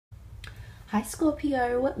Hi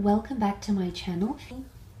Scorpio, welcome back to my channel.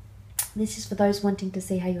 This is for those wanting to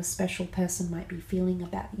see how your special person might be feeling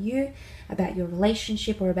about you, about your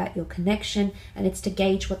relationship, or about your connection, and it's to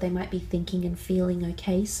gauge what they might be thinking and feeling,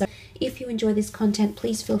 okay? So if you enjoy this content,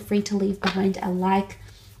 please feel free to leave behind a like,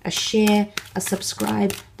 a share, a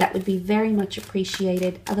subscribe. That would be very much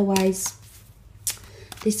appreciated. Otherwise,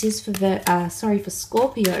 this is for for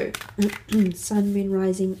Scorpio, Sun, Moon,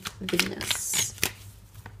 Rising, Venus.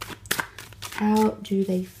 How do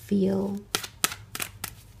they feel?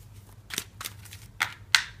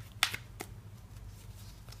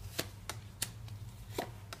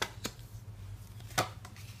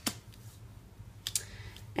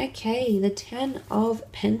 Okay, the Ten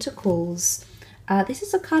of Pentacles. This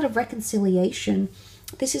is a card of reconciliation.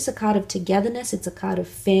 This is a card of togetherness. It's a card of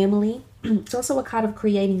family. It's also a card of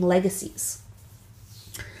creating legacies.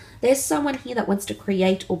 There's someone here that wants to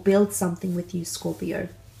create or build something with you, Scorpio.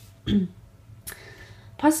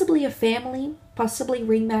 Possibly a family, possibly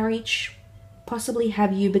remarriage, possibly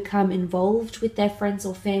have you become involved with their friends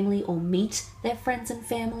or family or meet their friends and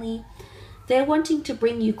family. They're wanting to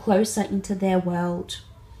bring you closer into their world.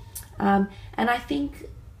 And I think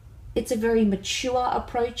it's a very mature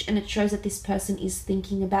approach, and it shows that this person is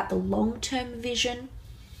thinking about the long-term vision.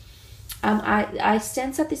 I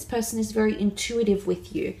sense that this person is very intuitive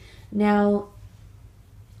with you. Now,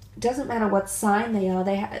 it doesn't matter what sign they are.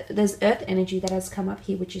 There's earth energy that has come up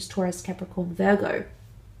here, which is Taurus, Capricorn, Virgo.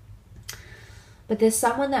 But there's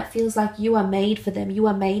someone that feels like you are made for them. You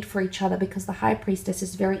are made for each other, because the High Priestess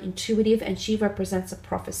is very intuitive and she represents a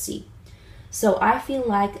prophecy. So I feel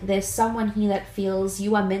like there's someone here that feels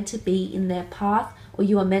you are meant to be in their path, or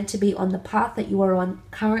you are meant to be on the path that you are on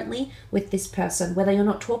currently with this person. Whether you're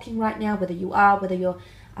not talking right now, whether you are, whether you're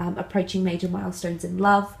approaching major milestones in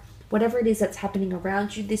love, whatever it is that's happening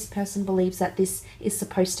around you, this person believes that this is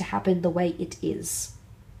supposed to happen the way it is.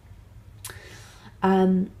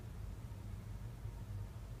 It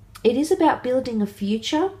is about building a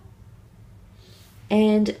future.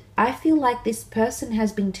 And I feel like this person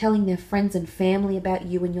has been telling their friends and family about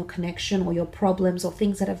you and your connection, or your problems, or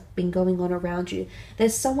things that have been going on around you.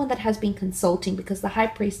 There's someone that has been consulting, because the High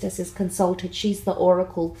Priestess is consulted. She's the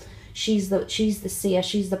oracle. She's the seer.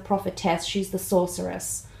 She's the prophetess. She's the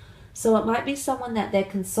sorceress. So it might be someone that they're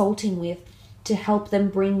consulting with to help them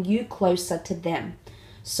bring you closer to them.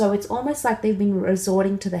 So it's almost like they've been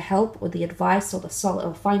resorting to the help or the advice or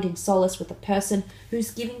or finding solace with a person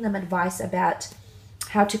who's giving them advice about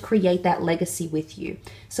how to create that legacy with you.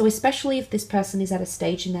 So especially if this person is at a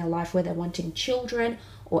stage in their life where they're wanting children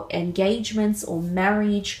or engagements or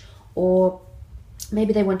marriage, or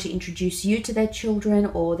maybe they want to introduce you to their children,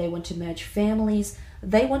 or they want to merge families.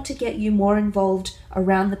 They want to get you more involved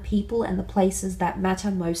around the people and the places that matter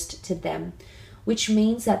most to them, which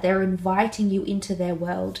means that they're inviting you into their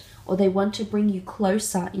world, or they want to bring you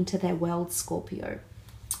closer into their world, Scorpio.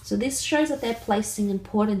 So this shows that they're placing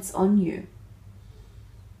importance on you.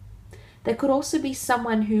 There could also be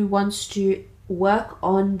someone who wants to work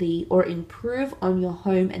on or improve on your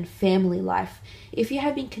home and family life. If you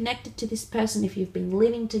have been connected to this person, if you've been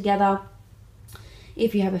living together,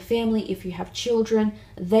 if you have a family, if you have children,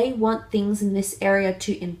 they want things in this area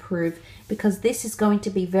to improve, because this is going to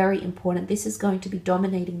be very important. This is going to be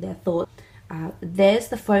dominating their thought. There's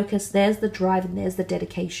the focus, there's the drive, and there's the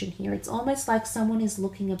dedication here. It's almost like someone is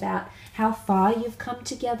looking about how far you've come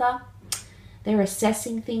together. They're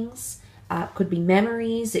assessing things. It could be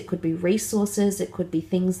memories, it could be resources, it could be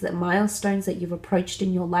things, milestones that you've approached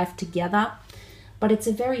in your life together. But it's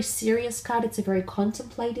a very serious card. It's a very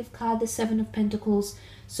contemplative card, the Seven of Pentacles.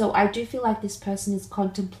 So I do feel like this person is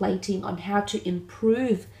contemplating on how to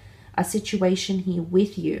improve a situation here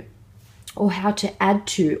with you, or how to add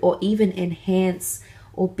to, or even enhance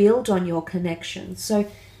or build on your connection. So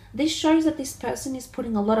this shows that this person is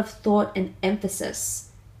putting a lot of thought and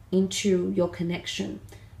emphasis into your connection.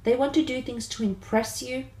 They want to do things to impress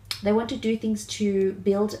you. They want to do things to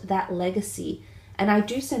build that legacy. And I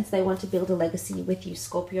do sense they want to build a legacy with you,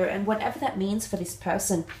 Scorpio. And whatever that means for this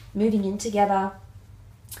person, moving in together,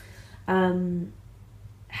 having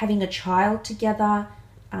a child together,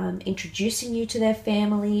 introducing you to their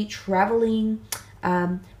family, traveling,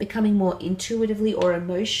 becoming more intuitively or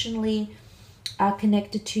emotionally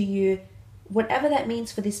connected to you. Whatever that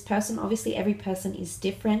means for this person, obviously every person is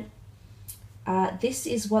different. This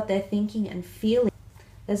is what they're thinking and feeling.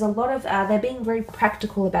 There's a lot of, they're being very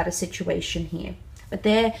practical about a situation here. But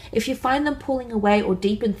if you find them pulling away or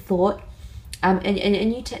deep in thought,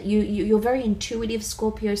 you're very intuitive,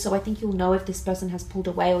 Scorpio, so I think you'll know if this person has pulled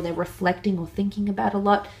away, or they're reflecting or thinking about a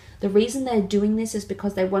lot. The reason they're doing this is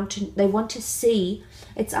because they want to see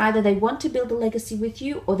It's either they want to build a legacy with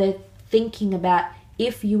you, or they're thinking about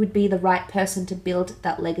if you would be the right person to build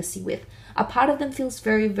that legacy with. A part of them feels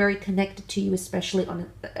very, very connected to you, especially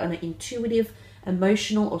on an intuitive,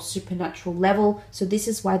 emotional, or supernatural level. So this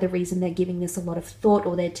is why the reason they're giving this a lot of thought,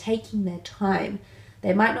 or they're taking their time.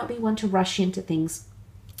 They might not be one to rush into things.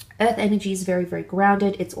 Earth energy is very, very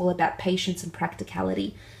grounded. It's all about patience and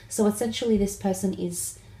practicality. So essentially this person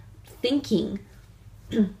is thinking,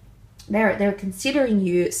 they're considering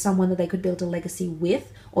you someone that they could build a legacy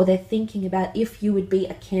with, or they're thinking about if you would be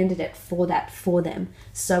a candidate for that for them.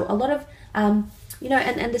 So a lot of, you know,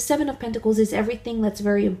 and the Seven of Pentacles is everything that's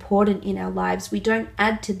very important in our lives. We don't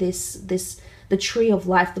add to the tree of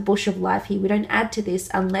life, the bush of life here. We don't add to this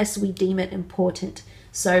unless we deem it important.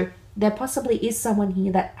 So there possibly is someone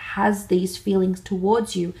here that has these feelings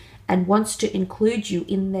towards you and wants to include you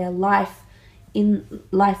in their life, in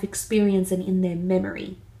life experience, and in their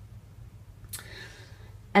memory.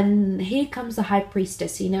 And here comes the High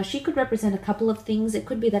Priestess here. Now, she could represent a couple of things. It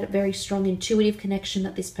could be that very strong intuitive connection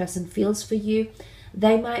that this person feels for you.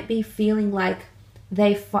 They might be feeling like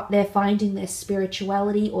they're finding their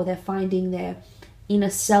spirituality, or they're finding their inner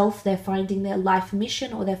self, they're finding their life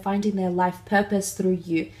mission, or they're finding their life purpose through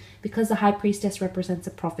you, because the High Priestess represents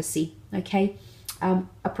a prophecy, okay?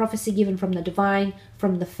 A prophecy given from the divine,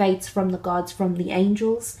 from the fates, from the gods, from the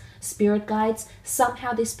angels, spirit guides.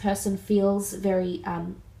 Somehow this person feels very,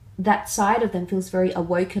 that side of them feels very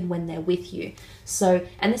awoken when they're with you. So,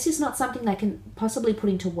 and this is not something they can possibly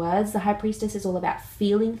put into words. The High Priestess is all about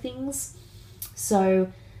feeling things.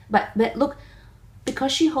 So, but look,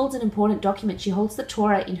 because she holds an important document, she holds the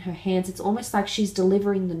Torah in her hands. It's almost like she's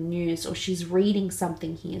delivering the news, or she's reading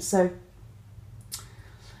something here. So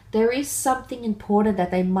there is something important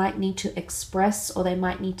that they might need to express, or they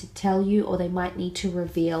might need to tell you, or they might need to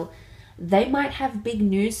reveal. They might have big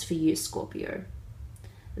news for you, Scorpio.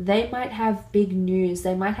 They might have big news.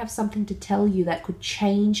 They might have something to tell you that could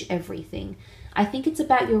change everything. I think it's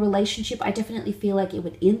about your relationship. I definitely feel like it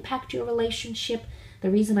would impact your relationship. The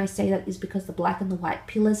reason I say that is because the black and the white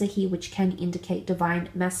pillars are here, which can indicate divine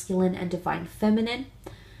masculine and divine feminine.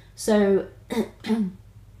 So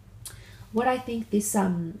what I think this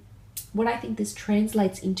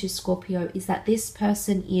translates into, Scorpio, is that this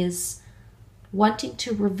person is wanting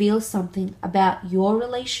to reveal something about your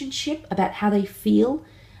relationship, about how they feel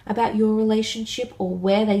about your relationship, or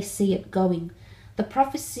where they see it going. The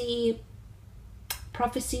prophecies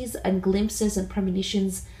and glimpses and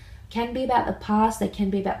premonitions can be about the past, they can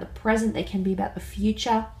be about the present, they can be about the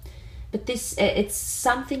future. But it's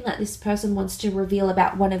something that this person wants to reveal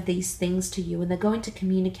about one of these things to you, and they're going to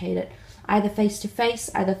communicate it either face to face,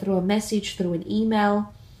 either through a message, through an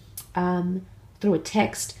email, through a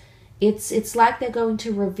text. It's like they're going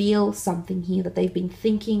to reveal something here that they've been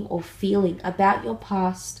thinking or feeling about your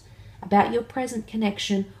past, about your present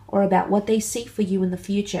connection, or about what they see for you in the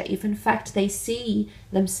future. If in fact they see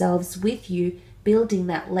themselves with you building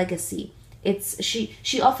that legacy.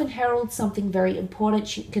 She often heralds something very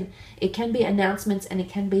important. It can be announcements, and it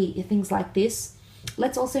can be things like this.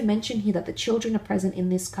 Let's also mention here that the children are present in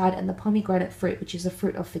this card, and the pomegranate fruit, which is a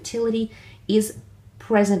fruit of fertility, is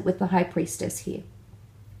present with the High Priestess here.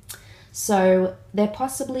 So there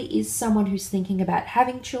possibly is someone who's thinking about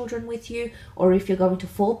having children with you, or if you're going to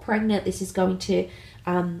fall pregnant, this is going to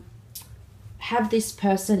have this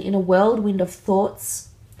person in a whirlwind of thoughts.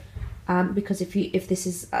 Because if this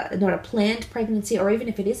is not a planned pregnancy, or even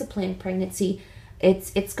if it is a planned pregnancy,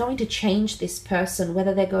 it's going to change this person,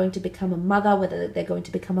 whether they're going to become a mother, whether they're going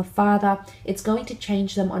to become a father. It's going to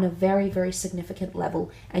change them on a very, very significant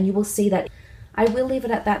level, and you will see that. I will leave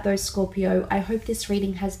it at that though, Scorpio. I hope this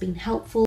reading has been helpful.